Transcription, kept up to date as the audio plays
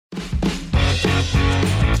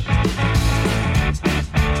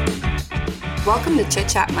Welcome to Chit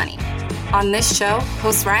Chat Money. On this show,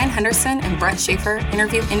 hosts Ryan Henderson and Brett Schaefer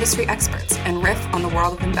interview industry experts and riff on the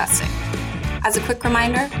world of investing. As a quick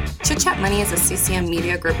reminder, Chit Chat Money is a CCM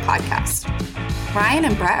Media Group podcast. Ryan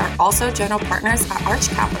and Brett are also general partners at Arch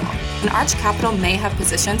Capital, and Arch Capital may have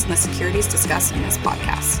positions in the securities discussed in this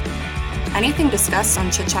podcast. Anything discussed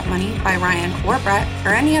on Chit Chat Money by Ryan or Brett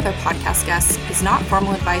or any other podcast guests is not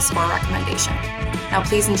formal advice or recommendation. Now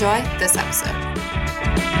please enjoy this episode.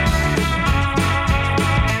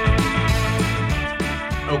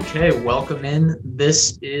 Okay, welcome in.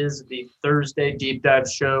 This is the Thursday Deep Dive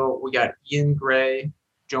Show. We got Ian Gray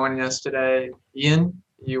joining us today. Ian,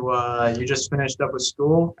 you just finished up with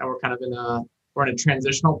school, and we're kind of in a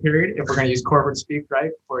transitional period, if we're going to use corporate speak, right,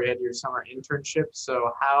 before you had your summer internship.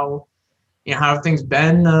 So how have things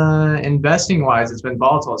been investing wise? It's been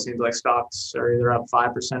volatile. It seems like stocks are either up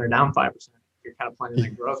 5% or down 5%. You're kind of playing in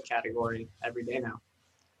that growth category every day now.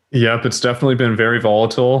 Yep, it's definitely been very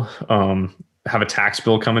volatile. Have a tax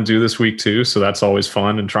bill coming due this week too, so that's always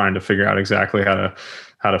fun and trying to figure out exactly how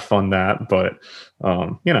to fund that. But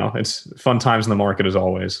it's fun times in the market as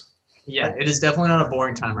always. Yeah, it is definitely not a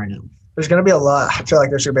boring time right now. There's going to be a lot. I feel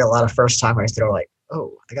like there's going to be a lot of first timers that are like,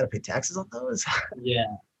 "Oh, I got to pay taxes on those."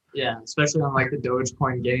 Yeah, especially on like the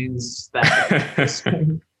Dogecoin gains.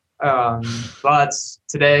 But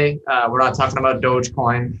today we're not talking about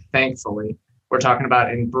Dogecoin, thankfully. We're talking about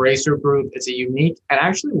Embracer Group. It's a unique and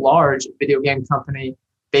actually large video game company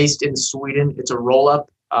based in Sweden. It's a roll-up.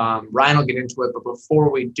 Ryan will get into it, but before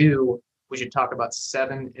we do, we should talk about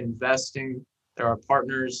Seven Investing. They're our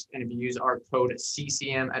partners, and if you use our code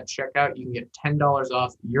CCM at checkout, you can get $10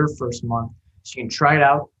 off your first month. So you can try it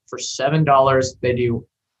out for $7.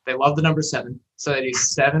 They love the number 7, so they do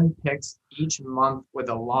 7 picks each month with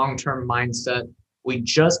a long-term mindset. We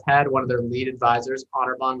just had one of their lead advisors,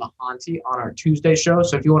 Anirban Mahanti, on our Tuesday show.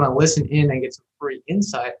 So if you want to listen in and get some free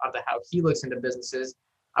insight onto how he looks into businesses,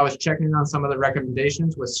 I was checking in on some of the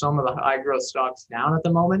recommendations with some of the high growth stocks down at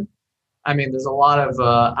the moment. I mean, there's a lot of,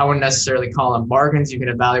 I wouldn't necessarily call them bargains. You can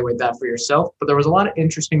evaluate that for yourself. But there was a lot of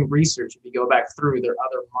interesting research if you go back through their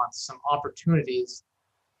other months, some opportunities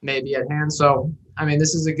may be at hand. So, I mean,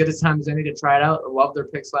 this is as good a time as any to try it out. I love their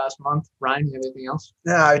picks last month. Ryan, you have anything else?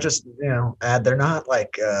 No, I just, add they're not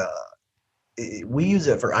like, we use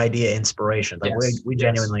it for idea inspiration. Like we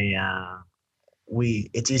genuinely,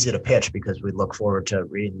 it's easy to pitch because we look forward to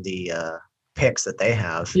reading the picks that they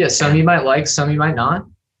have. Yeah, some you might like, some you might not.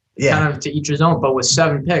 Yeah. Kind of to each his own, but with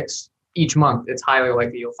 7 picks each month, it's highly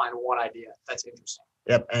likely you'll find one idea that's interesting.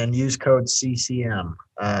 Yep, and use code CCM.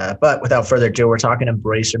 But without further ado, we're talking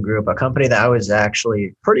Embracer Group, a company that I was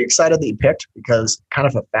actually pretty excited that you picked because kind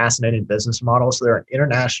of a fascinating business model. So they're an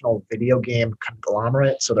international video game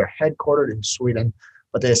conglomerate. So they're headquartered in Sweden,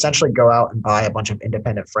 but they essentially go out and buy a bunch of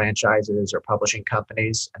independent franchises or publishing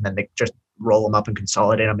companies, and then they just roll them up and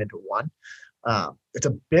consolidate them into one. It's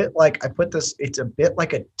a bit like it's a bit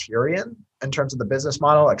like a Tyrion in terms of the business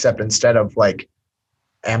model, except instead of like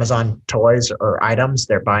Amazon toys or items,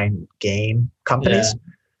 they're buying game companies.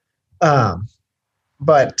 Yeah.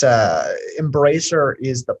 But Embracer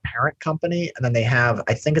is the parent company, and then they have,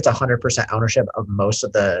 I think it's 100% ownership of most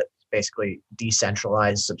of the basically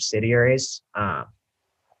decentralized subsidiaries.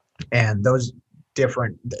 And those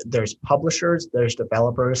there's publishers, there's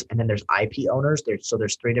developers, and then there's IP owners. There's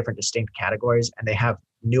 3 different distinct categories, and they have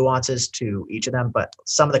nuances to each of them. But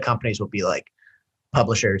some of the companies will be like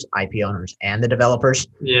publishers, IP owners, and the developers.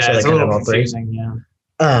 Yeah, so it's a little confusing,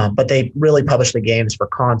 but they really publish the games for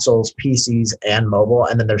consoles, PCs, and mobile.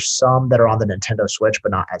 And then there's some that are on the Nintendo Switch,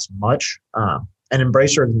 but not as much. And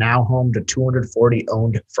Embracer is now home to 240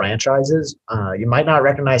 owned franchises. You might not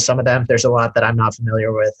recognize some of them. There's a lot that I'm not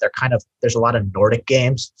familiar with. There's a lot of Nordic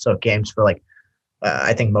games. So games for like,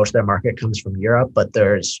 I think most of their market comes from Europe, but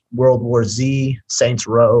there's World War Z, Saints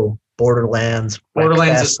Row, Borderlands.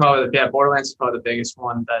 Borderlands is probably the biggest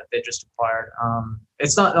one that they just acquired.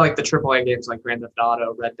 It's not like the AAA games like Grand Theft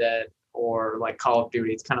Auto, Red Dead, or like Call of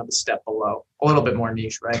Duty. It's kind of a step below, a little bit more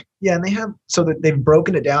niche, right? Yeah, and they've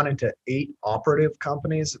broken it down into 8 operative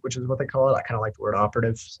companies, which is what they call it. I kind of like the word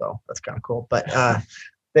operative, so that's kind of cool. But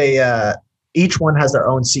they each one has their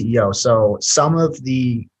own CEO. So some of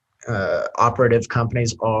the operative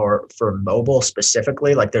companies are for mobile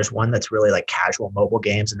specifically. Like there's one that's really like casual mobile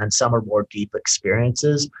games, and then some are more deep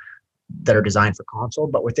experiences that are designed for console.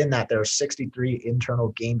 But within that, there are 63 internal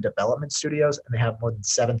game development studios, and they have more than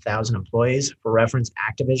 7,000 employees. For reference,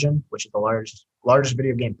 Activision, which is the largest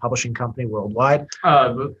video game publishing company worldwide.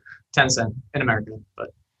 Tencent in America,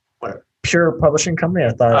 but whatever. Pure publishing company,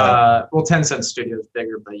 I thought. Well, Tencent Studio is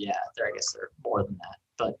bigger, but yeah, I guess they're more than that.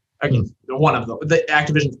 But again, one of them. The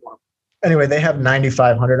Activision's one of them. Anyway, they have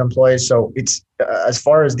 9,500 employees. So it's as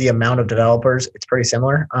far as the amount of developers, it's pretty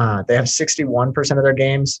similar. They have 61% of their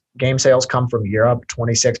game sales come from Europe,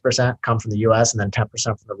 26% come from the US, and then 10%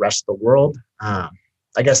 from the rest of the world. I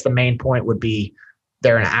guess the main point would be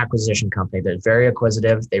they're an acquisition company. They're very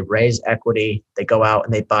acquisitive. They raise equity. They go out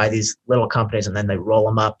and they buy these little companies and then they roll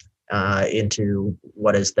them up into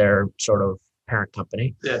what is their sort of parent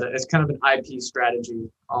company. Yeah, it's kind of an IP strategy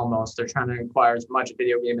almost. They're trying to acquire as much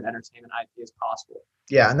video game and entertainment IP as possible.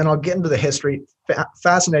 Yeah, and then I'll get into the history.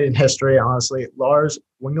 Fascinating history, honestly. Lars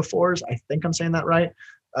Wingefors, I think I'm saying that right.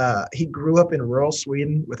 He grew up in rural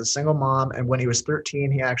Sweden with a single mom, and when he was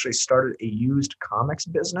 13, he actually started a used comics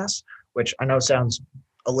business, which I know sounds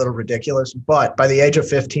a little ridiculous, but by the age of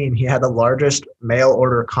 15, he had the largest mail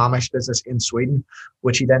order comics business in Sweden,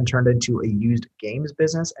 which he then turned into a used games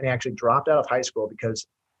business. And he actually dropped out of high school because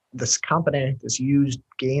this company, this used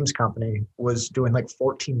games company, was doing like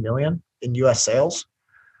 14 million in US sales.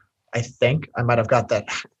 I think I might have got that.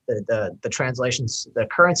 The translations, the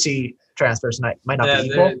currency transfers might not be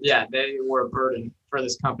equal. They were a burden for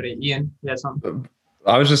this company. Ian, you have something?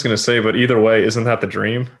 I was just going to say, but either way, isn't that the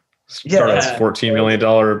dream? Start as a $14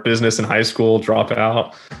 million business in high school, drop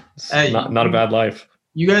out. Not a bad life.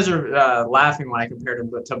 You guys are laughing when I compared him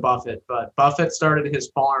to Buffett, but Buffett started his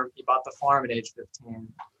farm. He bought the farm at age 15.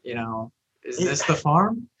 You know, is this the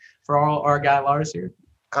farm for our guy Lars here?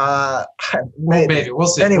 Maybe. We'll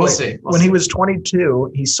see. Anyway, we'll see. When he was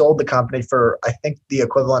 22, he sold the company for I think the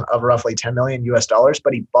equivalent of roughly 10 million US dollars.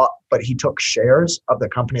 But he took shares of the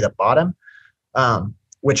company that bought him,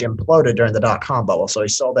 which imploded during the .com bubble. So he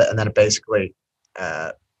sold it, and then it basically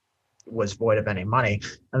was void of any money.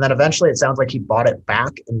 And then eventually, it sounds like he bought it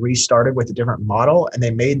back and restarted with a different model, and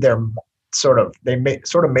they made their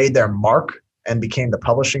made their mark and became the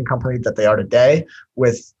publishing company that they are today,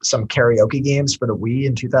 with some karaoke games for the Wii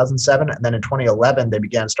in 2007. And then in 2011, they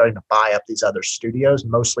began starting to buy up these other studios,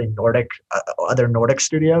 mostly other Nordic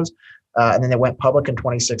studios. And then they went public in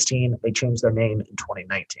 2016. They changed their name in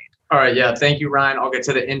 2019. All right. Yeah. Thank you, Ryan. I'll get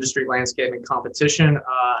to the industry landscape and competition.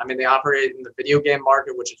 They operate in the video game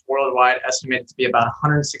market, which is worldwide, estimated to be about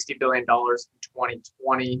 $160 billion in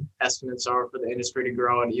 2020. Estimates are for the industry to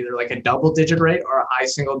grow at either like a double-digit rate or a high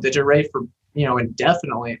single-digit rate for,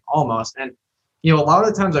 indefinitely almost. And, a lot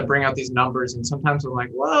of the times I bring out these numbers and sometimes I'm like,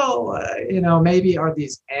 well, maybe are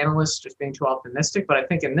these analysts just being too optimistic? But I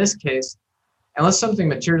think in this case, unless something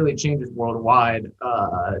materially changes worldwide,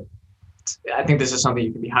 I think this is something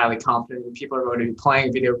you can be highly confident in. People are going to be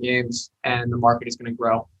playing video games and the market is going to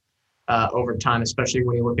grow over time, especially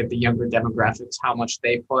when you look at the younger demographics, how much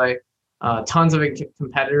they play. Tons of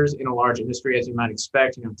competitors in a large industry, as you might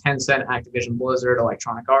expect. Tencent, Activision Blizzard,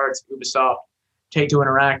 Electronic Arts, Ubisoft, Take-Two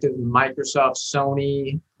Interactive, Microsoft,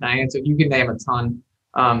 Sony, Niantic, you can name a ton.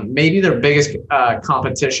 Maybe their biggest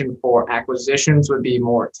competition for acquisitions would be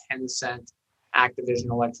more Tencent,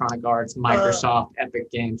 Activision, Electronic Arts, Microsoft,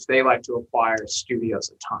 Epic Games. They like to acquire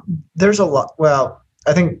studios a ton. There's a lot. Well,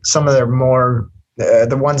 I think some of their more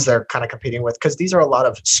the ones they're kind of competing with, because these are a lot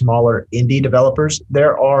of smaller indie developers.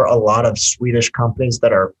 There are a lot of Swedish companies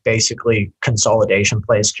that are basically consolidation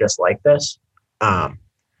plays just like this.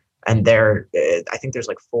 And I think there's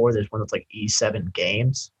like 4. There's one that's like E7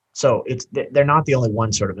 Games. So they're not the only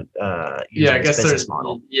one sort of using I guess this business there's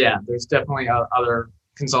model. Yeah, there's definitely other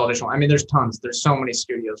consolidation. There's tons. There's so many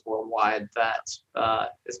studios worldwide that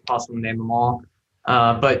it's possible to name them all.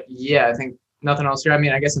 But yeah, I think nothing else here.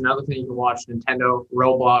 I guess another thing you can watch, Nintendo,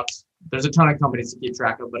 Roblox. There's a ton of companies to keep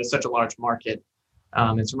track of, but it's such a large market.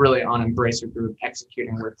 It's really on Embracer Group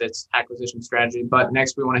executing with its acquisition strategy. But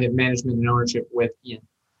next, we want to hit management and ownership with Ian.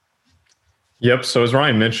 Yep. So as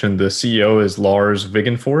Ryan mentioned, the CEO is Lars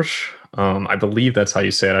Wingefors. I believe that's how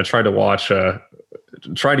you say it. I tried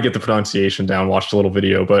to get the pronunciation down, watched a little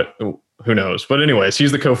video, but who knows? But anyways,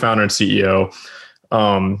 he's the co-founder and CEO.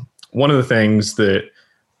 One of the things that,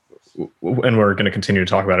 and we're going to continue to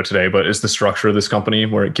talk about it today, but is the structure of this company,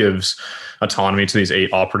 where it gives autonomy to these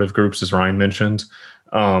 8 operative groups, as Ryan mentioned.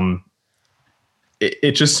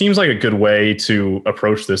 It just seems like a good way to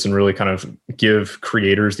approach this and really kind of give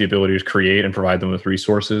creators the ability to create and provide them with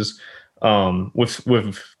resources.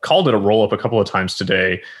 We've called it a roll-up a couple of times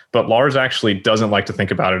today, but Lars actually doesn't like to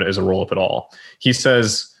think about it as a roll-up at all. He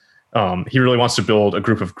says he really wants to build a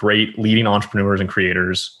group of great leading entrepreneurs and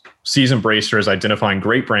creators, sees Embracer as identifying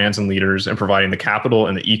great brands and leaders and providing the capital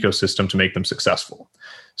and the ecosystem to make them successful.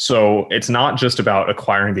 So it's not just about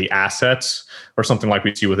acquiring the assets or something like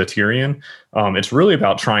we see with Ethereum. It's really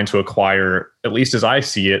about trying to acquire, at least as I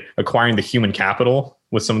see it, acquiring the human capital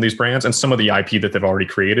with some of these brands and some of the IP that they've already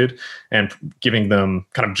created, and giving them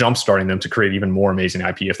kind of jumpstarting them to create even more amazing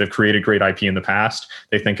IP. If they've created great IP in the past,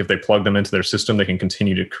 they think if they plug them into their system, they can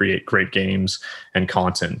continue to create great games and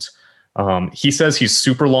content. He says he's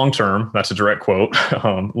super long-term. That's a direct quote.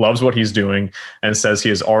 Loves what he's doing and says he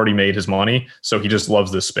has already made his money. So he just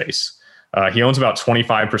loves this space. He owns about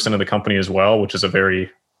 25% of the company as well, which is a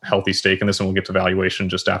very healthy stake in this. And we'll get to valuation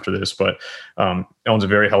just after this, but owns a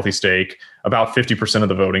very healthy stake, about 50% of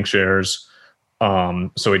the voting shares.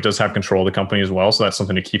 So he does have control of the company as well. So that's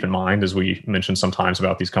something to keep in mind, as we mentioned sometimes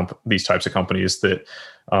about these types of companies, that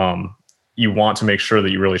you want to make sure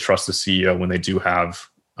that you really trust the CEO when they do have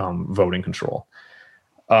voting control.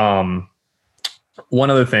 One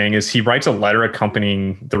other thing is he writes a letter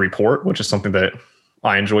accompanying the report, which is something that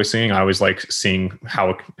I enjoy seeing. I always like seeing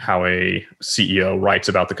how a CEO writes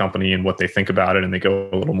about the company and what they think about it, and they go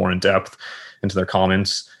a little more in depth into their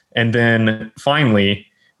comments. And then finally,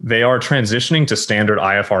 they are transitioning to standard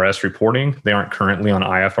IFRS reporting. They aren't currently on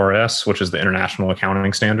IFRS, which is the International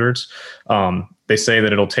Accounting Standards. They say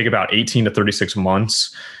that it'll take about 18 to 36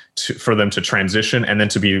 months for them to transition and then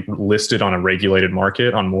to be listed on a regulated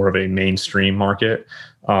market, on more of a mainstream market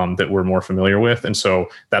that we're more familiar with. And so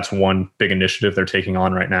that's one big initiative they're taking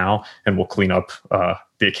on right now, and will clean up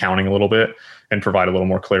the accounting a little bit and provide a little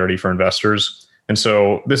more clarity for investors. And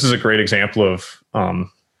so this is a great example of,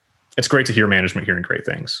 it's great to hear management hearing great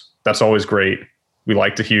things. That's always great. We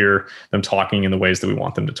like to hear them talking in the ways that we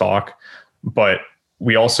want them to talk, but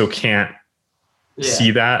we also can't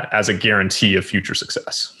see that as a guarantee of future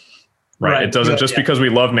success. Right. It doesn't just because we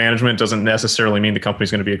love management doesn't necessarily mean the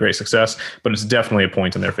company's going to be a great success, but it's definitely a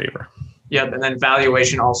point in their favor. Yep. And then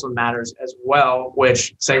valuation also matters as well,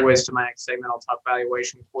 which segues to my next segment. I'll talk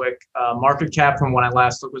valuation quick. Market cap from when I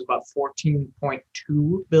last looked was about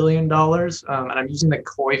 $14.2 billion. And I'm using the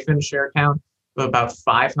Koifin share count of about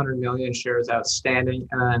 500 million shares outstanding.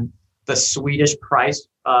 And then the Swedish price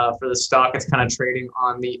for the stock, it's kind of trading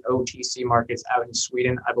on the OTC markets out in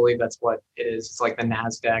Sweden. I believe that's what it is. It's like the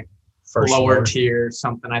NASDAQ. Lower tier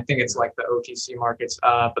something. I think it's like the OTC markets.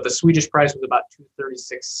 But the Swedish price was about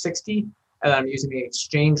 236.60, and I'm using the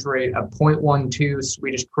exchange rate of 0.12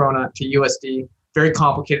 Swedish krona to USD. Very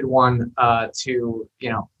complicated one to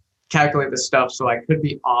calculate this stuff. So I could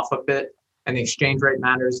be off a bit, and the exchange rate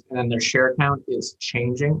matters. And then their share count is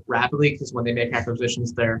changing rapidly because when they make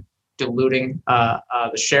acquisitions, they're diluting the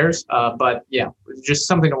shares. But yeah, just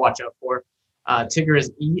something to watch out for. Ticker is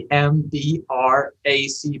EMBRACB,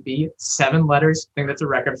 7 letters. I think that's a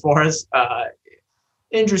record for us.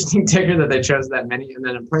 Interesting ticker that they chose that many. And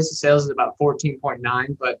then the price of sales is about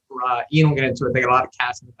 14.9, but Ian will get into it. They got a lot of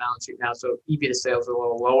cash in the balance sheet now, so EV to sales is a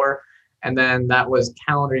little lower. And then that was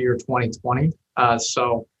calendar year 2020.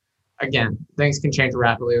 So again, things can change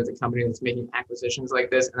rapidly with a company that's making acquisitions like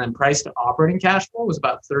this. And then price to operating cash flow was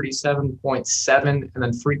about 37.7, and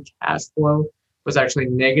then free cash flow was actually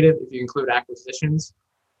negative if you include acquisitions.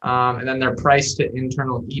 And then their price to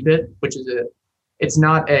internal EBIT, which is it's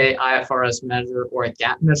not a IFRS measure or a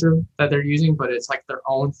GAAP measure that they're using, but it's like their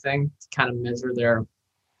own thing to kind of measure their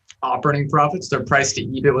operating profits. Their price to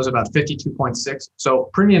EBIT was about 52.6. So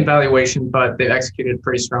premium valuation, but they've executed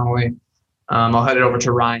pretty strongly. I'll head it over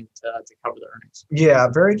to Ryan to cover the earnings. Yeah,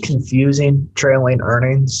 very confusing trailing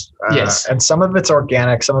earnings. Yes. And some of it's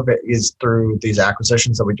organic, some of it is through these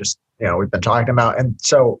acquisitions that we've been talking about. And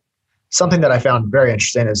so something that I found very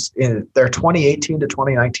interesting is in their 2018 to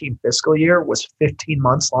 2019 fiscal year was 15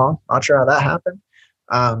 months long. Not sure how that happened.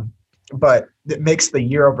 But it makes the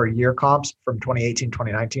year over year comps from 2018,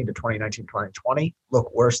 2019 to 2019, 2020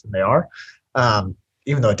 look worse than they are.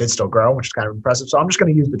 Even though it did still grow, which is kind of impressive. So I'm just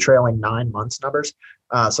going to use the trailing 9 months numbers.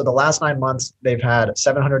 So the last 9 months, they've had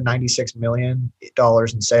 $796 million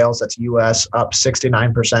in sales. That's US, up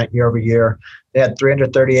 69% year over year. They had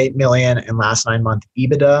 $338 million in last 9 month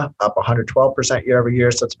EBITDA, up 112% year over year.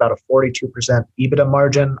 So it's about a 42% EBITDA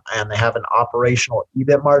margin. And they have an operational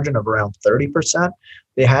EBIT margin of around 30%.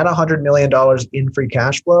 They had $100 million in free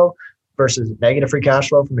cash flow versus negative free cash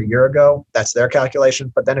flow from a year ago. That's their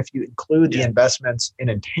calculation. But then if you include the investments in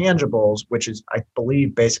intangibles, which is, I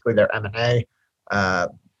believe, basically their M&A,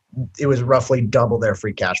 it was roughly double their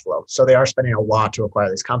free cash flow. So they are spending a lot to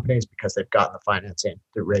acquire these companies because they've gotten the financing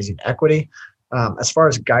through raising equity. As far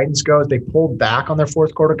as guidance goes, they pulled back on their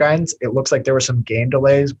fourth quarter guidance. It looks like there were some game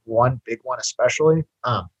delays, one big one especially.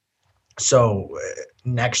 So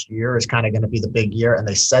next year is kind of going to be the big year. And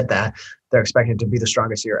they said that they're expecting it to be the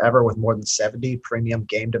strongest year ever with more than 70 premium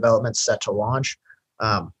game developments set to launch.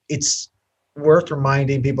 It's worth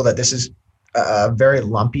reminding people that this is a very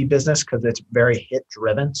lumpy business because it's very hit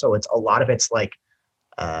driven. So it's a lot of it's like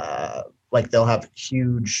like they'll have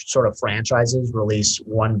huge sort of franchises release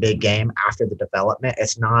one big game after the development.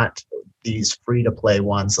 It's not these free-to-play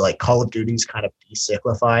ones. Like Call of Duty's kind of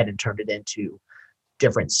decyclified and turned it into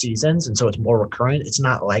different seasons, and so it's more recurrent. It's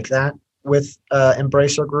not like that with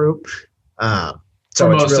Embracer Group. So for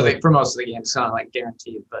most of the games, it's not like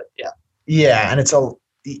guaranteed, but yeah,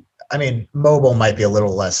 and mobile might be a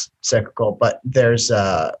little less cyclical, but there's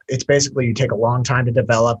it's basically you take a long time to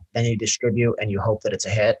develop, then you distribute, and you hope that it's a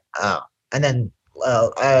hit. And then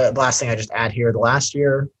last thing I just add here, the last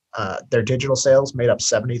year, their digital sales made up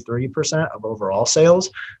 73% of overall sales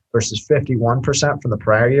versus 51% from the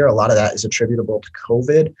prior year. A lot of that is attributable to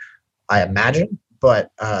COVID, I imagine,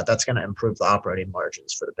 but that's going to improve the operating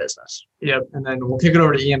margins for the business. Yep, and then we'll kick it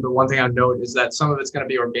over to Ian, but one thing I'd note is that some of it's going to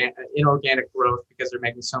be inorganic growth because they're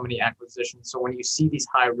making so many acquisitions. So when you see these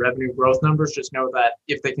high revenue growth numbers, just know that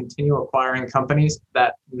if they continue acquiring companies,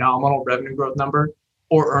 that nominal revenue growth number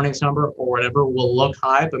or earnings number or whatever will look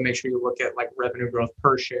high, but make sure you look at like revenue growth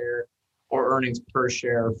per share or earnings per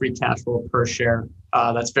share or free cash flow per share.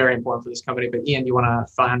 That's very important for this company. But Ian, you want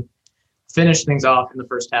to finish things off in the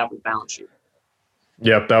first half with balance sheet?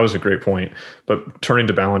 Yep, that was a great point. But turning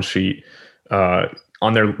to balance sheet,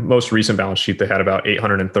 on their most recent balance sheet, they had about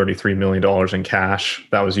 $833 million in cash.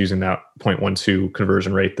 That was using that 0.12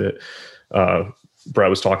 conversion rate that Brett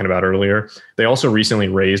was talking about earlier. They also recently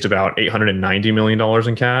raised about $890 million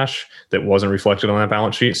in cash that wasn't reflected on that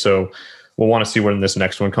balance sheet. So we'll want to see when this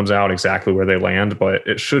next one comes out, exactly where they land, but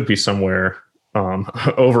it should be somewhere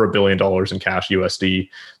over $1 billion in cash USD,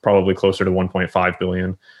 probably closer to 1.5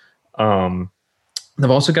 billion. They've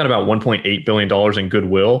also got about $1.8 billion in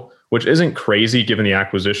goodwill, which isn't crazy given the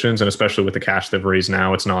acquisitions, and especially with the cash they've raised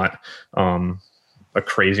now, it's not a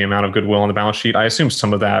crazy amount of goodwill on the balance sheet. I assume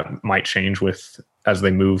some of that might change as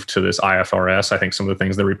they move to this IFRS. I think some of the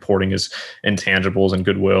things they're reporting as intangibles and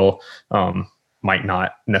goodwill might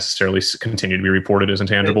not necessarily continue to be reported as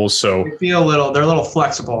intangibles. So they're a little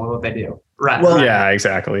flexible in what they do. Right. Well, yeah,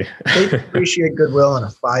 exactly. They depreciate goodwill in a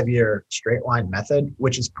 5-year straight line method,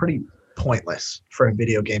 which is pretty pointless for a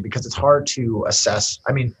video game because it's hard to assess.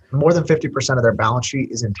 I mean, more than 50% of their balance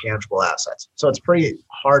sheet is intangible assets. So it's pretty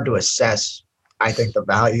hard to assess, I think, the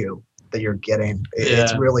value that you're getting.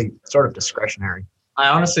 It's really sort of discretionary. I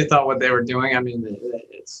honestly thought what they were doing,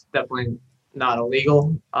 it's definitely not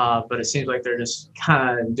illegal, but it seems like they're just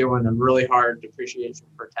kind of doing a really hard depreciation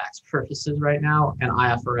for tax purposes right now. And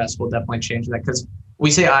IFRS will definitely change that because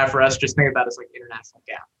we say IFRS, just think about it as like international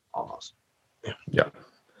GAAP almost. Yeah.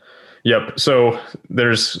 Yep. So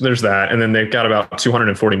there's that. And then they've got about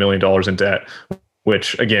 $240 million in debt,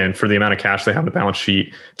 which again, for the amount of cash they have on the balance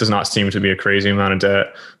sheet, does not seem to be a crazy amount of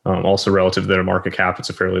debt. Also relative to their market cap, it's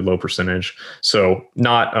a fairly low percentage. So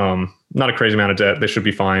not a crazy amount of debt. They should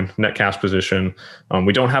be fine. Net cash position.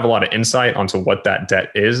 We don't have a lot of insight onto what that debt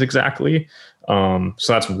is exactly. So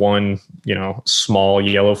that's one, small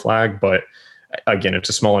yellow flag, but again, it's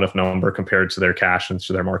a small enough number compared to their cash and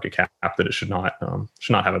to their market cap that it should not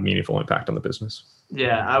have a meaningful impact on the business.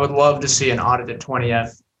 Yeah, I would love to see an audited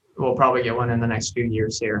 20F. We'll probably get one in the next few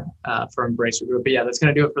years here for Embracer Group. But yeah, that's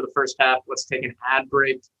going to do it for the first half. Let's take an ad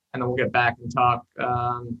break, and then we'll get back and talk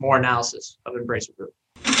more analysis of Embracer Group.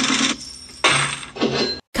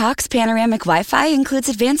 Cox Panoramic Wi-Fi includes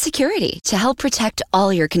advanced security to help protect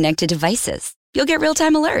all your connected devices. You'll get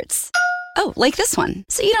real-time alerts. Oh, like this one,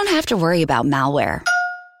 so you don't have to worry about malware.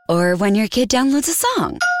 Or when your kid downloads a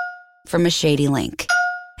song from a shady link.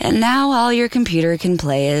 And now all your computer can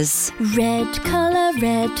play is red color,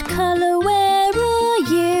 where are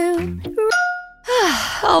you?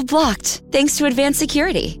 All blocked, thanks to advanced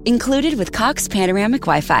security, included with Cox Panoramic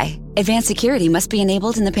Wi-Fi. Advanced security must be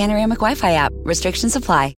enabled in the Panoramic Wi-Fi app. Restrictions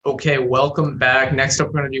apply. Okay, welcome back. Next up,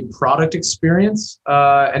 we're going to do product experience.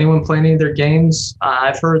 Anyone playing any of their games?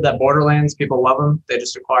 I've heard that Borderlands, people love them. They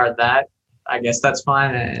just acquired that. I guess that's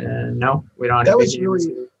fine. No, we don't. That was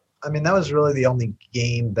really the only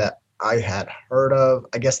game that I had heard of.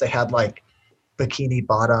 I guess they had like Bikini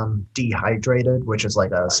Bottom Dehydrated, which is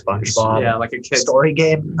like a SpongeBob like a kid's story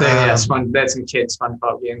game. They had some kids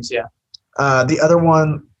SpongeBob games, yeah. The other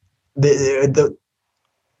one, the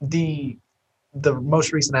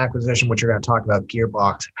most recent acquisition, which you're going to talk about,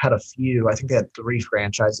 Gearbox, had a few. I think they had 3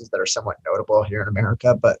 franchises that are somewhat notable here in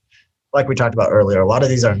America. But like we talked about earlier, a lot of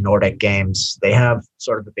these are Nordic games. They have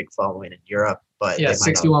sort of a big following in Europe, but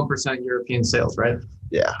 61% European sales, right?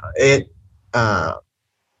 Yeah,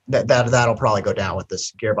 that'll probably go down with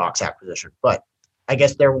this Gearbox acquisition. But I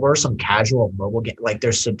guess there were some casual mobile game, like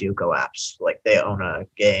there's Sudoku apps. Like they own a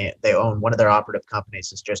game, they own one of their operative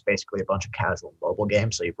companies is just basically a bunch of casual mobile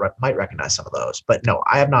games. So you might recognize some of those. But no,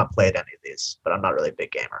 I have not played any of these, but I'm not really a big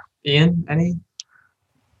gamer. Ian, any?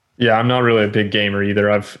 Yeah, I'm not really a big gamer either.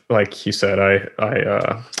 I've, like you said,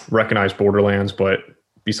 I recognize Borderlands, but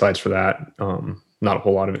besides for that, not a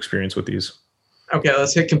whole lot of experience with these. Okay,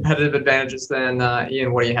 let's hit competitive advantages then.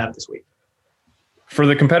 Ian, what do you have this week? For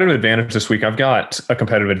the competitive advantage this week, I've got a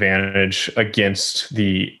competitive advantage against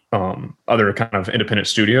the other kind of independent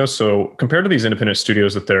studios. So compared to these independent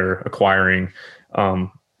studios that they're acquiring,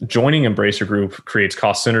 joining Embracer Group creates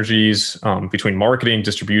cost synergies between marketing,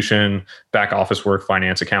 distribution, back office work,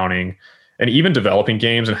 finance, accounting, and even developing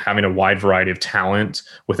games and having a wide variety of talent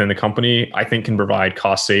within the company, I think can provide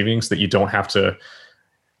cost savings that you don't have to,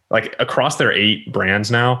 like across their 8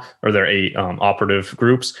 brands now, or their 8 operative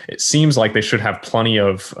groups. It seems like they should have plenty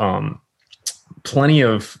of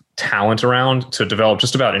talent around to develop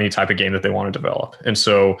just about any type of game that they want to develop. And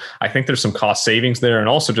so I think there's some cost savings there, and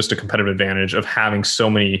also just a competitive advantage of having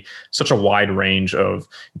such a wide range of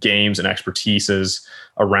games and expertises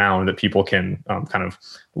around that people can kind of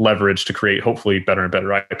leverage to create hopefully better and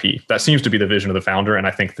better IP. That seems to be the vision of the founder, and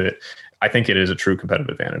I think it is a true competitive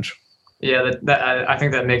advantage. Yeah, I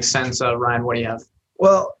think that makes sense. Ryan, what do you have?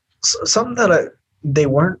 Well, something that they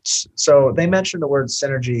weren't. So they mentioned the word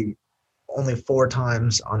synergy only 4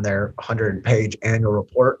 times on their 100-page annual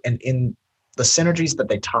report, and in the synergies that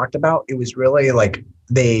they talked about, it was really like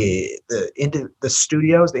the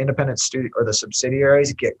studios, the independent studio or the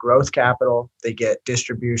subsidiaries get growth capital, they get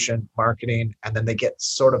distribution, marketing, and then they get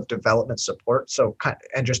sort of development support. So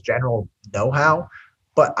and just general know-how.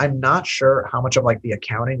 But I'm not sure how much of like the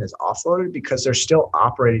accounting is offloaded because they're still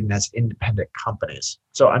operating as independent companies.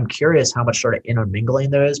 So I'm curious how much sort of intermingling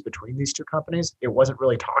there is between these two companies. It wasn't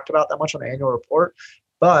really talked about that much on the annual report,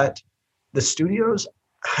 but the studios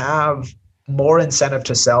have more incentive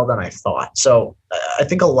to sell than I thought. So I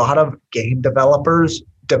think a lot of game developers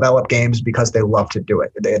develop games because they love to do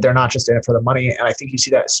it. They're not just in it for the money. And I think you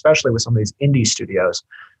see that especially with some of these indie studios.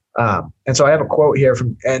 And so I have a quote here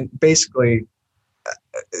and basically,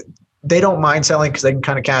 they don't mind selling because they can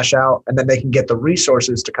kind of cash out, and then they can get the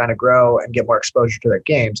resources to kind of grow and get more exposure to their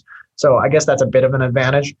games. So I guess that's a bit of an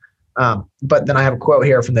advantage. But then I have a quote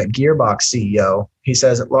here from the Gearbox CEO. He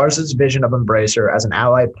says, Lars's vision of Embracer as an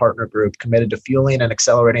allied partner group committed to fueling and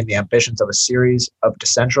accelerating the ambitions of a series of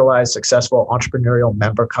decentralized, successful entrepreneurial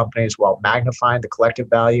member companies while magnifying the collective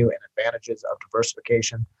value and advantages of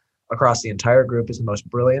diversification across the entire group is the most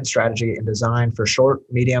brilliant strategy and design for short,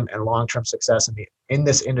 medium, and long-term success in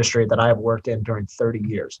this industry that I have worked in during 30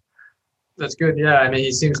 years. That's good. Yeah, I mean,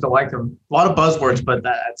 he seems to like them. A lot of buzzwords, but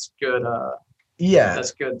that's good. Yeah,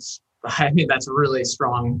 that's good. I mean, that's really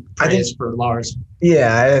strong praise for Lars.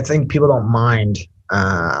 Yeah, I think people don't mind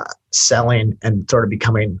selling and sort of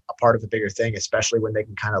becoming a part of a bigger thing, especially when they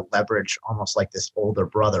can kind of leverage almost like this older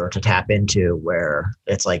brother to tap into, where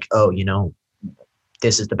it's like, oh,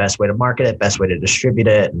 this is the best way to market it, best way to distribute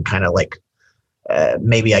it, and kind of like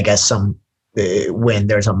maybe I guess when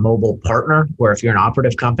there's a mobile partner, where if you're an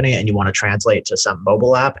operative company and you want to translate to some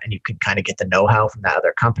mobile app and you can kind of get the know-how from that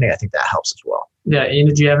other company, I think that helps as well. Yeah, Ian,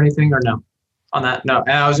 did you have anything or no on that? No,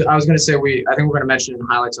 and I was going to say I think we're going to mention in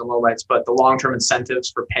highlights and lowlights, but the long-term incentives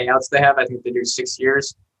for payouts they have, I think they do 6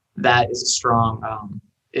 years. That is a strong.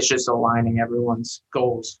 It's just aligning everyone's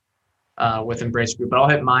goals with Embracer Group. But I'll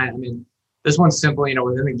hit mine. I mean, this one's simple,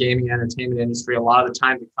 within the gaming and entertainment industry, a lot of the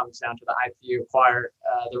time it comes down to the IP you acquire.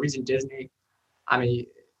 The reason Disney, I mean,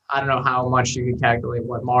 I don't know how much you can calculate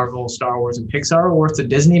what Marvel, Star Wars, and Pixar are worth to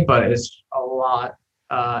Disney, but it's a lot.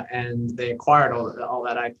 And they acquired all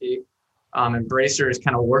that IP. Embracer is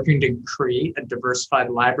kind of working to create a diversified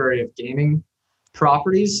library of gaming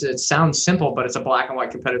properties. It sounds simple, but it's a black and white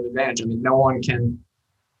competitive advantage. I mean, no one can,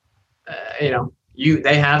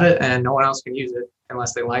 they have it and no one else can use it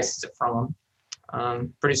unless they license it from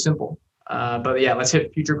them. Pretty simple. But yeah, let's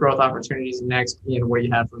hit future growth opportunities next. Ian, what do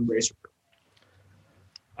you have from Embracer?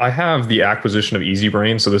 I have the acquisition of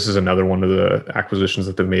EasyBrain. So this is another one of the acquisitions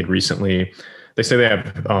that they've made recently. They say they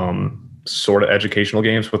have sort of educational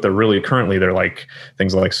games, but they're like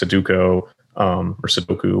things like Sudoku or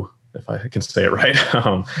Sudoku, if I can say it right.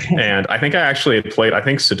 And I think I actually had played, I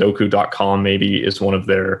think Sudoku.com maybe is one of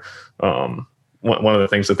their, one of the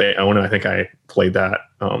things that they own. And I think I played that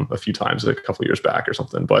a few times a couple of years back or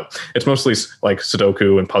something, but it's mostly like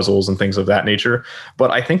Sudoku and puzzles and things of that nature.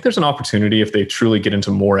 But I think there's an opportunity if they truly get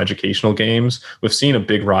into more educational games. We've seen a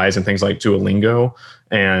big rise in things like Duolingo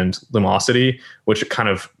and Lumosity, which kind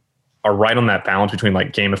of are right on that balance between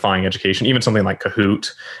like gamifying education, even something like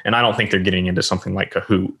Kahoot. And I don't think they're getting into something like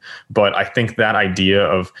Kahoot, but I think that idea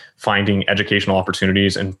of finding educational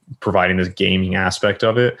opportunities and providing this gaming aspect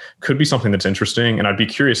of it could be something that's interesting. And I'd be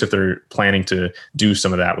curious if they're planning to do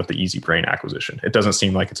some of that with the EasyBrain acquisition. It doesn't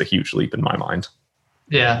seem like it's a huge leap in my mind.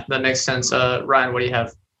 Yeah, that makes sense. Ryan, what do you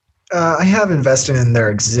have? I have invested in their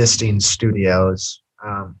existing studios.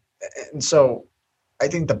 And so I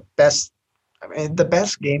think the best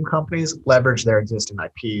game companies leverage their existing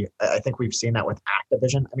IP. I think we've seen that with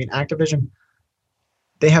Activision. I mean, Activision,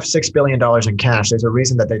 they have $6 billion in cash. There's a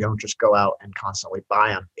reason that they don't just go out and constantly buy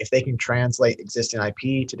them. If they can translate existing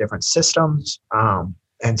IP to different systems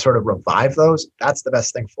and sort of revive those, that's the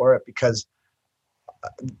best thing for it, because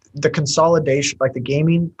the consolidation, like the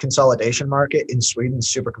gaming consolidation market in Sweden is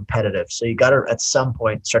super competitive. So you got to, at some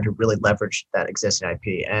point, start to really leverage that existing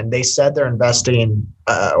IP. And they said they're investing,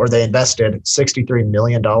 or they invested $63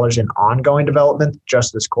 million in ongoing development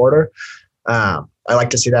just this quarter. I like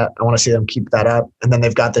to see that. I want to see them keep that up. And then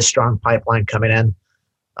they've got this strong pipeline coming in.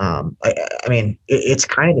 I mean, it's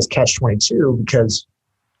kind of this catch-22, because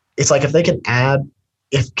it's like if they can add,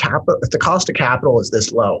 if the cost of capital is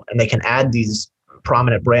this low and they can add these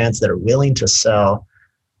prominent brands that are willing to sell,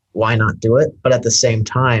 why not do it? But at the same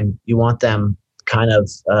time, you want them kind of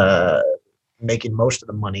making most of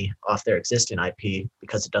the money off their existing IP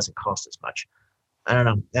because it doesn't cost as much. I don't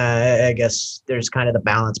know. I guess there's kind of the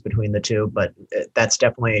balance between the two, but that's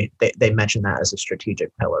definitely, they mentioned that as a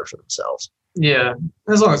strategic pillar for themselves. Yeah,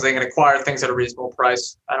 as long as they can acquire things at a reasonable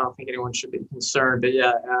price, I don't think anyone should be concerned. But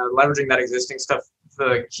yeah, leveraging that existing stuff,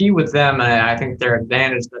 the key with them, and I think their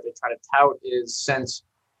advantage that they try to tout is, since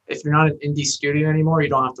if you're not an indie studio anymore, you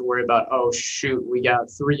don't have to worry about, oh shoot, we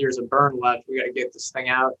got 3 years of burn left, we got to get this thing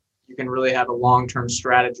out. You can really have a long-term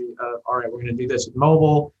strategy of, all right, we're going to do this with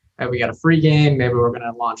mobile, and we got a free game, maybe we're going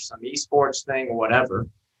to launch some esports thing or whatever.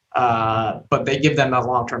 But they give them that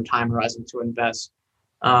long-term time horizon to invest.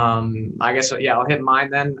 I guess, yeah, I'll hit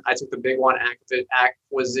mine then. I took the big one,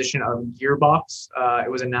 acquisition of Gearbox.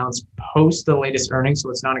 It was announced post the latest earnings,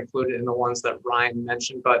 so it's not included in the ones that Ryan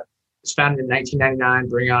mentioned, but it was founded in 1999,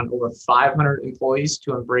 bringing on over 500 employees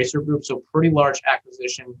to Embracer Group, so pretty large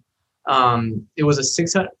acquisition. It was a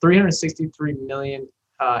 $363 million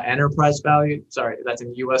enterprise value. Sorry, that's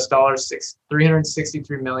in US dollars,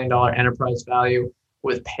 $363 million enterprise value,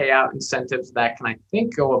 with payout incentives that can, I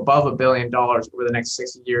think, go above $1 billion over the next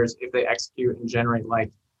 60 years if they execute and generate like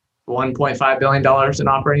 $1.5 billion in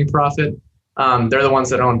operating profit. They're the ones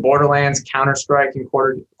that own Borderlands, Counter-Strike, and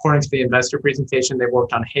according to the investor presentation, they've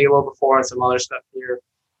worked on Halo before and some other stuff here.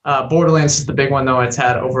 Borderlands is the big one, though. It's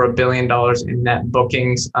had over $1 billion in net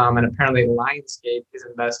bookings, and apparently Lionsgate is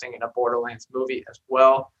investing in a Borderlands movie as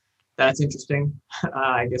well. That's interesting.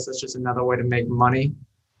 I guess that's just another way to make money.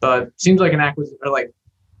 But seems like an acquisition, or like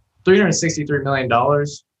 $363 million.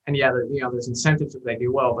 And yeah, there's incentives if they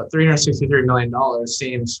do well, but $363 million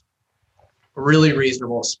seems really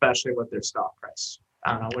reasonable, especially with their stock price.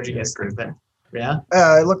 I don't know. What do you guys think there? Yeah.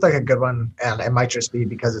 It looked like a good one, and it might just be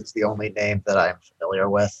because it's the only name that I'm familiar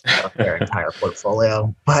with of their entire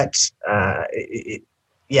portfolio. But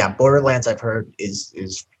yeah, Borderlands, I've heard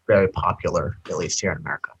is very popular, at least here in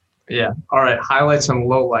America. Yeah. All right. Highlights and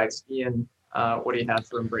lowlights. Ian, what do you have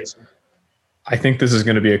for Embracer? I think this is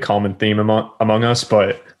going to be a common theme among us,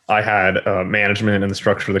 but I had management and the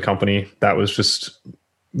structure of the company that was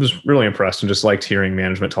really impressed and just liked hearing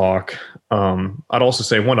management talk. I'd also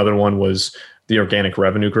say one other one was the organic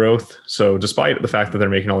revenue growth. So despite the fact that they're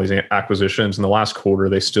making all these acquisitions, in the last quarter,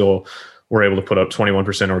 they still were able to put up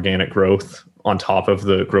 21% organic growth on top of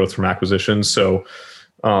the growth from acquisitions. So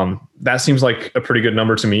that seems like a pretty good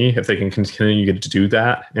number to me. If they can continue to do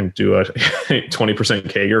that and do a 20%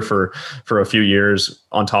 CAGR for a few years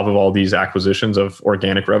on top of all these acquisitions of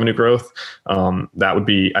organic revenue growth, that would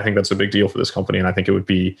be, I think that's a big deal for this company. And I think it would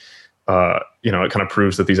be, it kind of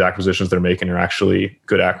proves that these acquisitions they're making are actually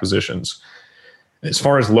good acquisitions. As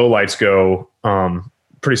far as lowlights go,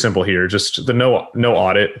 pretty simple here, just the no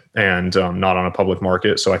audit and not on a public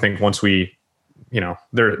market. So I think once we,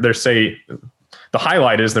 they're say, the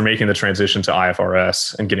highlight is they're making the transition to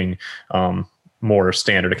IFRS and getting more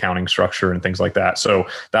standard accounting structure and things like that. So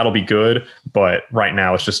that'll be good. But right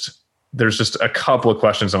now there's just a couple of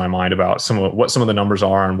questions in my mind about what some of the numbers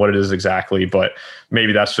are and what it is exactly. But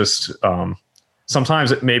maybe that's just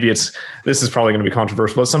sometimes this is probably going to be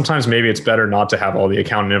controversial, but sometimes maybe it's better not to have all the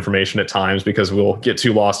accounting information at times, because we'll get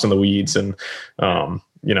too lost in the weeds and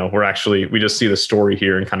we just see the story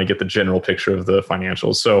here and kind of get the general picture of the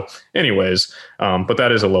financials. So anyways, but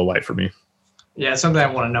that is a low light for me. Yeah, it's something I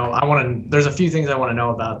want to know. There's a few things I want to know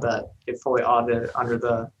about that, get fully audited under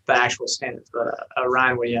the actual standards. But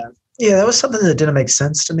Ryan, what do you have? Yeah, that was something that didn't make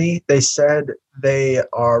sense to me. They said they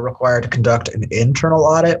are required to conduct an internal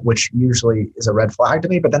audit, which usually is a red flag to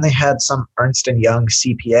me. But then they had some Ernst & Young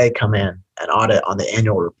CPA come in and audit on the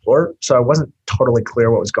annual report. So I wasn't totally clear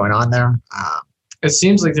what was going on there. It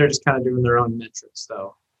seems like they're just kind of doing their own metrics,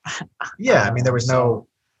 though. Yeah, I mean, there was no,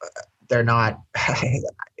 they're not,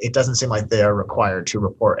 it doesn't seem like they are required to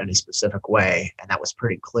report any specific way. And that was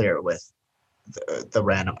pretty clear with the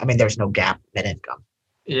random, I mean, there's no GAAP net income.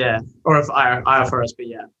 Yeah, or if IFRS, but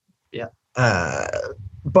yeah.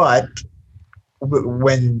 But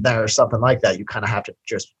when there's something like that, you kind of have to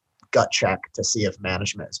just gut check to see if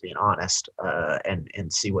management is being honest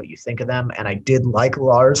and see what you think of them. And I did like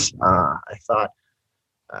Lars. I thought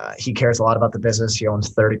he cares a lot about the business. He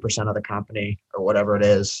owns 30% of the company or whatever it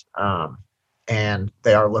is. And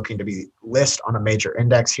they are looking to be listed on a major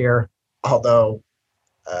index here. Although,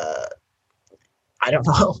 I don't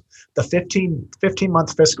know, the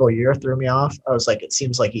 15-month fiscal year threw me off. I was like, it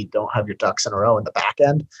seems like you don't have your ducks in a row in the back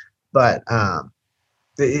end. But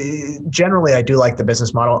generally, I do like the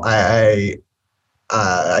business model. I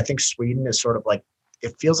think Sweden is sort of like,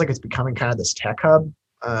 it feels like it's becoming kind of this tech hub.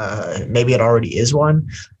 Maybe it already is one.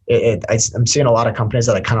 I'm seeing a lot of companies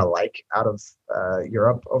that I kind of like out of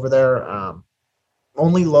Europe over there.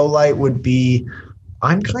 Only low light would be,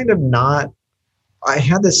 I'm kind of not, I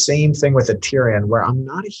had the same thing with Ethereum where I'm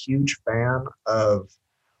not a huge fan of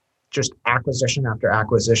just acquisition after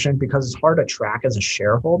acquisition because it's hard to track as a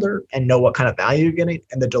shareholder and know what kind of value you're getting,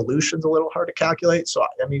 and the dilution's a little hard to calculate. So,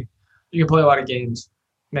 I mean, you can play a lot of games,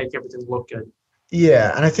 make everything look good.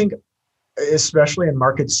 Yeah, and I think especially in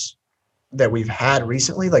markets that we've had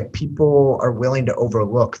recently, like people are willing to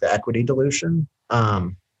overlook the equity dilution.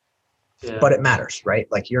 But it matters, right?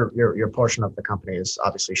 Like your portion of the company is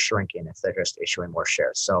obviously shrinking if they're just issuing more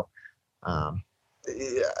shares. So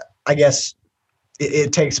I guess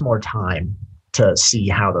it takes more time to see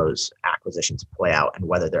how those acquisitions play out and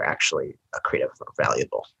whether they're actually accretive or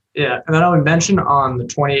valuable. Yeah, and then I would mention on the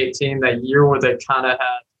 2018, that year where they kind of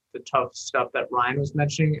had the tough stuff that Ryan was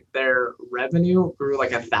mentioning, their revenue grew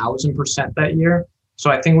like 1,000% that year. So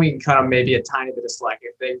I think we can cut them maybe a tiny bit of slack.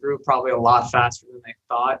 If they grew probably a lot faster than they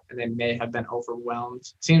thought, and they may have been overwhelmed.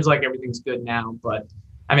 Seems like everything's good now, but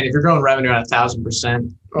I mean, if you're growing revenue at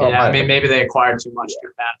 1,000%, I mean, maybe they acquired too much too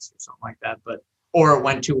fast or something like that, or it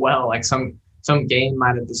went too well. Like some game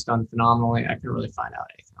might have just done phenomenally. I couldn't really find out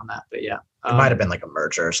anything on that, but yeah. It might have been like a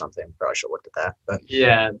merger or something. Probably should have looked at that. But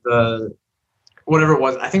yeah, whatever it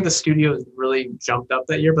was, I think the studios really jumped up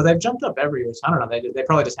that year, but they've jumped up every year. So I don't know. They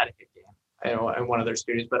probably just had a hit game in one of their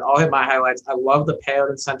studios. But I'll hit my highlights. I love the payout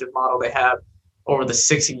incentive model they have over the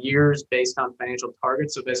 6 years based on financial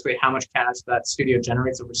targets. So basically how much cash that studio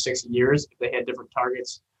generates over 6 years. If they had different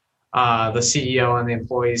targets, the CEO and the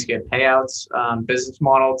employees get payouts. Business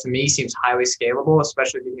model to me seems highly scalable,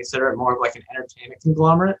 especially if you consider it more of like an entertainment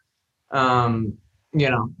conglomerate.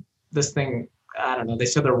 This thing, I don't know, they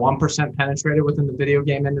said they're 1% penetrated within the video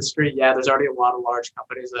game industry. Yeah, there's already a lot of large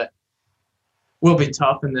companies that will be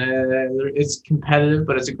tough, and it's competitive,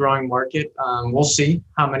 but it's a growing market. We'll see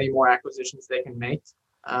how many more acquisitions they can make.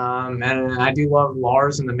 And I do love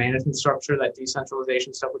Lars and the management structure, that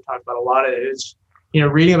decentralization stuff we talked about a lot. It's,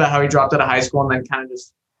 reading about how he dropped out of high school and then kind of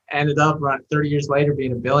just ended up around 30 years later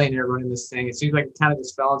being a billionaire running this thing. It seems like it kind of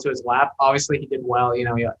just fell into his lap. Obviously, he did well. He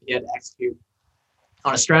had to execute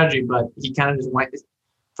on a strategy, but he kind of just went,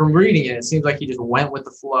 from reading it, it seems like he just went with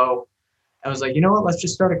the flow and was like, you know what, let's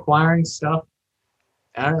just start acquiring stuff.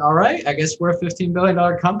 And all right, I guess we're a $15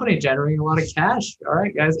 billion company generating a lot of cash. All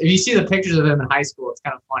right, guys. If you see the pictures of him in high school, it's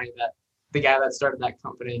kind of funny that the guy that started that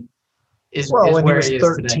company is when where he was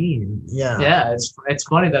 13. Today. Yeah, it's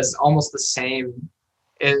funny that's almost the same.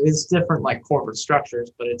 It's different like corporate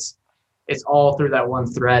structures, but it's all through that one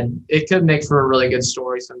thread. It could make for a really good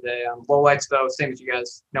story someday. Lowlights though, same as you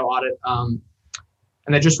guys, no audit. And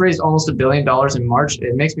they just raised almost $1 billion in March.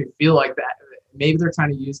 It makes me feel like that maybe they're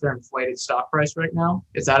trying to use their inflated stock price right now.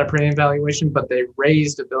 It's at a premium valuation, but they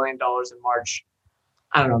raised $1 billion in March.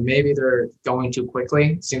 I don't know, maybe they're going too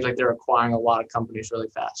quickly. It seems like they're acquiring a lot of companies really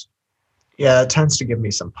fast. Yeah, it tends to give me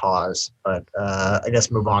some pause, but I guess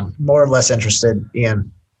move on. More or less interested,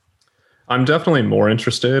 Ian? I'm definitely more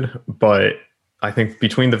interested, but I think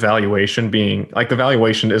between the valuation being like, the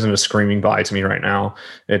valuation isn't a screaming buy to me right now.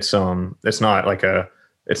 It's not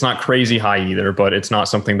crazy high either, but it's not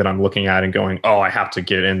something that I'm looking at and going, oh, I have to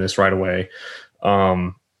get in this right away.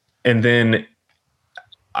 And then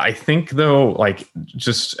I think though, like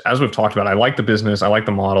just as we've talked about, I like the business, I like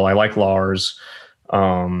the model, I like Lars.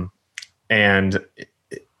 And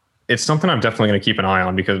it's something I'm definitely going to keep an eye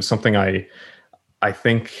on, because it's something I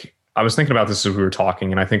think I was thinking about this as we were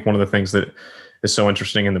talking. And I think one of the things that is so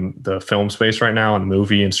interesting in the film space right now, and the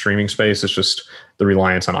movie and streaming space, is just the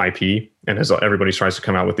reliance on IP. And as everybody tries to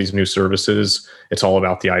come out with these new services, it's all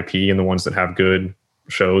about the IP, and the ones that have good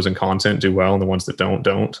shows and content do well, and the ones that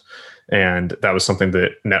don't. And that was something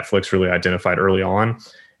that Netflix really identified early on.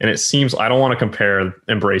 And it seems, I don't want to compare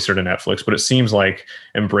Embracer to Netflix, but it seems like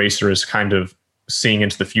Embracer is kind of seeing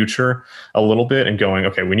into the future a little bit and going,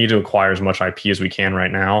 okay, we need to acquire as much IP as we can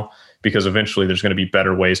right now, because eventually there's going to be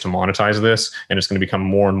better ways to monetize this, and it's going to become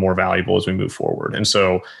more and more valuable as we move forward. And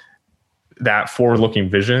so that forward-looking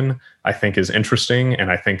vision, I think, is interesting.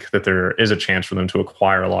 And I think that there is a chance for them to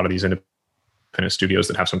acquire a lot of these independent studios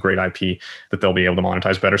that have some great IP that they'll be able to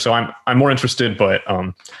monetize better. So I'm more interested, but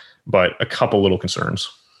a couple little concerns.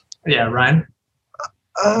 Yeah, Ryan?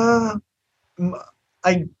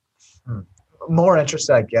 More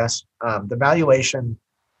interested, I guess. The valuation,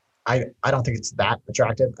 I don't think it's that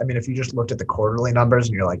attractive. I mean, if you just looked at the quarterly numbers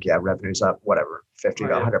and you're like, yeah, revenue's up, whatever, 50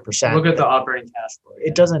 to 100%. Look at the operating cash flow.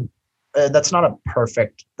 It doesn't, that's not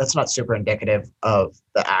super indicative of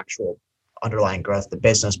the actual underlying growth of the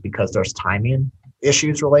business, because there's timing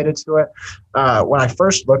issues related to it. When I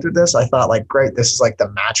first looked at this, I thought, like, great, this is like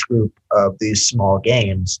the Match Group of these small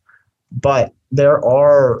games. But there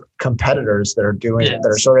are competitors that are doing that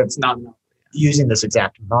are sort of using this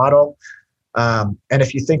exact model. And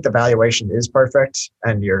if you think the valuation is perfect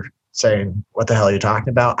and you're saying, what the hell are you talking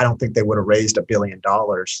about? I don't think they would have raised $1 billion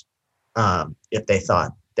if they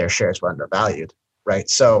thought their shares were undervalued, right?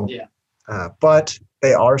 So, but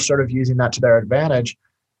they are sort of using that to their advantage.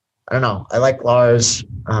 I don't know. I like Lars.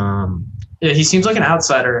 Yeah, he seems like an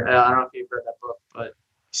outsider. I don't know if you've read that book, but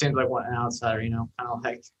he seems like an outsider, kind of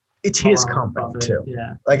like. It's his company too.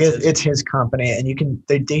 Yeah. Like it's his company, and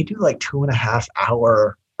they do like 2.5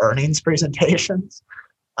 hour earnings presentations.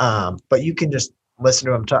 But you can just listen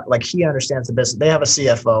to him talk. Like, he understands the business. They have a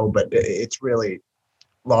CFO, but it's really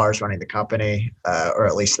Lars running the company, or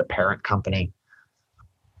at least the parent company.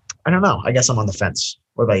 I don't know. I guess I'm on the fence.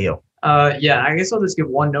 What about you? Yeah, I guess I'll just give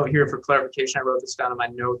one note here for clarification. I wrote this down in my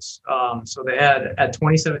notes. So they had at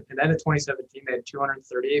the end of 2017, they had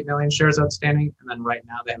 238 million shares outstanding, and then right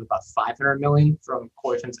now they have about 500 million from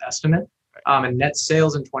Koifin's estimate. And net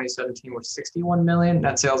sales in 2017 were 61 million.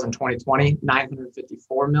 Net sales in 2020,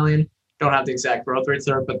 954 million. Don't have the exact growth rates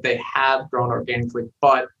there, but they have grown organically.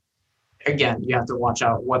 But again, you have to watch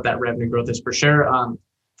out what that revenue growth is per share.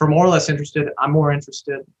 For more or less interested, I'm more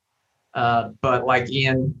interested. But like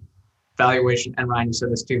Ian, valuation, and Ryan, you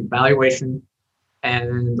said this too, valuation,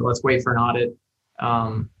 and let's wait for an audit. I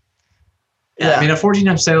mean, at 14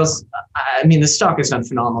 times sales, I mean, the stock has done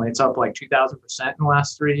phenomenally. It's up like 2,000% in the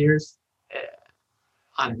last 3 years.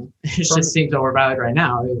 I don't know. It just seems overvalued right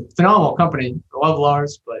now. Phenomenal company. I love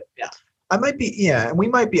Lars, but yeah. We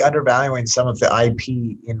might be undervaluing some of the IP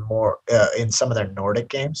in some of their Nordic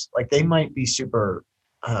games. Like, they might be super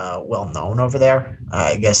well known over there.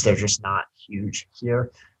 I guess they're just not huge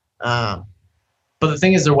here. But the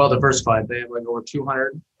thing is, they're well diversified. They have like over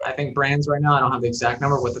 200, I think, brands right now. I don't have the exact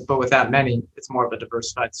number but with that many, it's more of a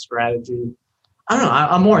diversified strategy. I don't know.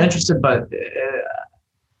 I'm more interested, but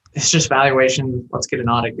it's just valuation. Let's get an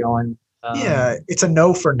audit going. It's a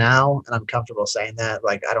no for now, and I'm comfortable saying that.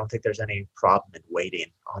 Like, I don't think there's any problem in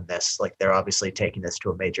waiting on this. Like, they're obviously taking this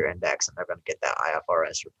to a major index, and they're going to get that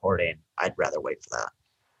IFRS reporting. I'd rather wait for that.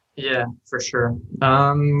 Yeah, for sure.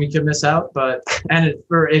 We could miss out, but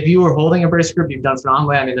if you were holding Embracer Group, you've done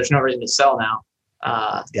phenomenally. I mean, there's no reason to sell now.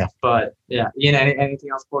 But yeah, Ian, anything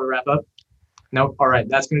else before we wrap up? Nope. All right,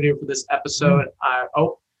 that's gonna do it for this episode.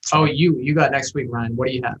 You got next week, Ryan. What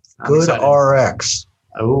do you have? Good RX.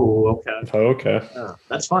 Oh, okay. Okay.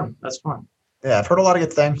 That's fun. Yeah, I've heard a lot of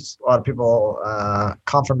good things. A lot of people,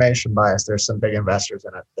 confirmation bias. There's some big investors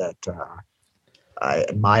in it that I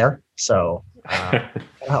admire. So it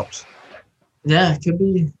helps. Yeah, it could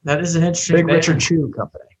be. That is an interesting. Big Richard Chew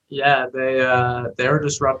company. Yeah, they're a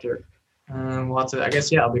disruptor. I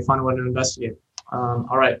guess it'll be fun one to investigate.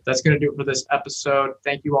 All right, that's going to do it for this episode.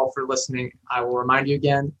 Thank you all for listening. I will remind you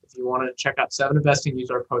again, if you want to check out 7 Investing, use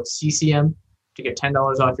our code CCM to get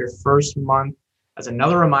 $10 off your first month. As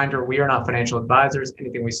another reminder, we are not financial advisors.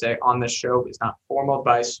 Anything we say on this show is not formal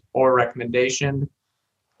advice or recommendation.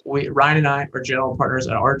 Ryan and I are general partners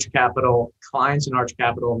at Arch Capital. Clients in Arch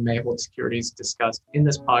Capital may hold securities discussed in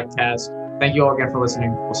this podcast. Thank you all again for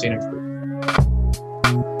listening. We'll see you next week.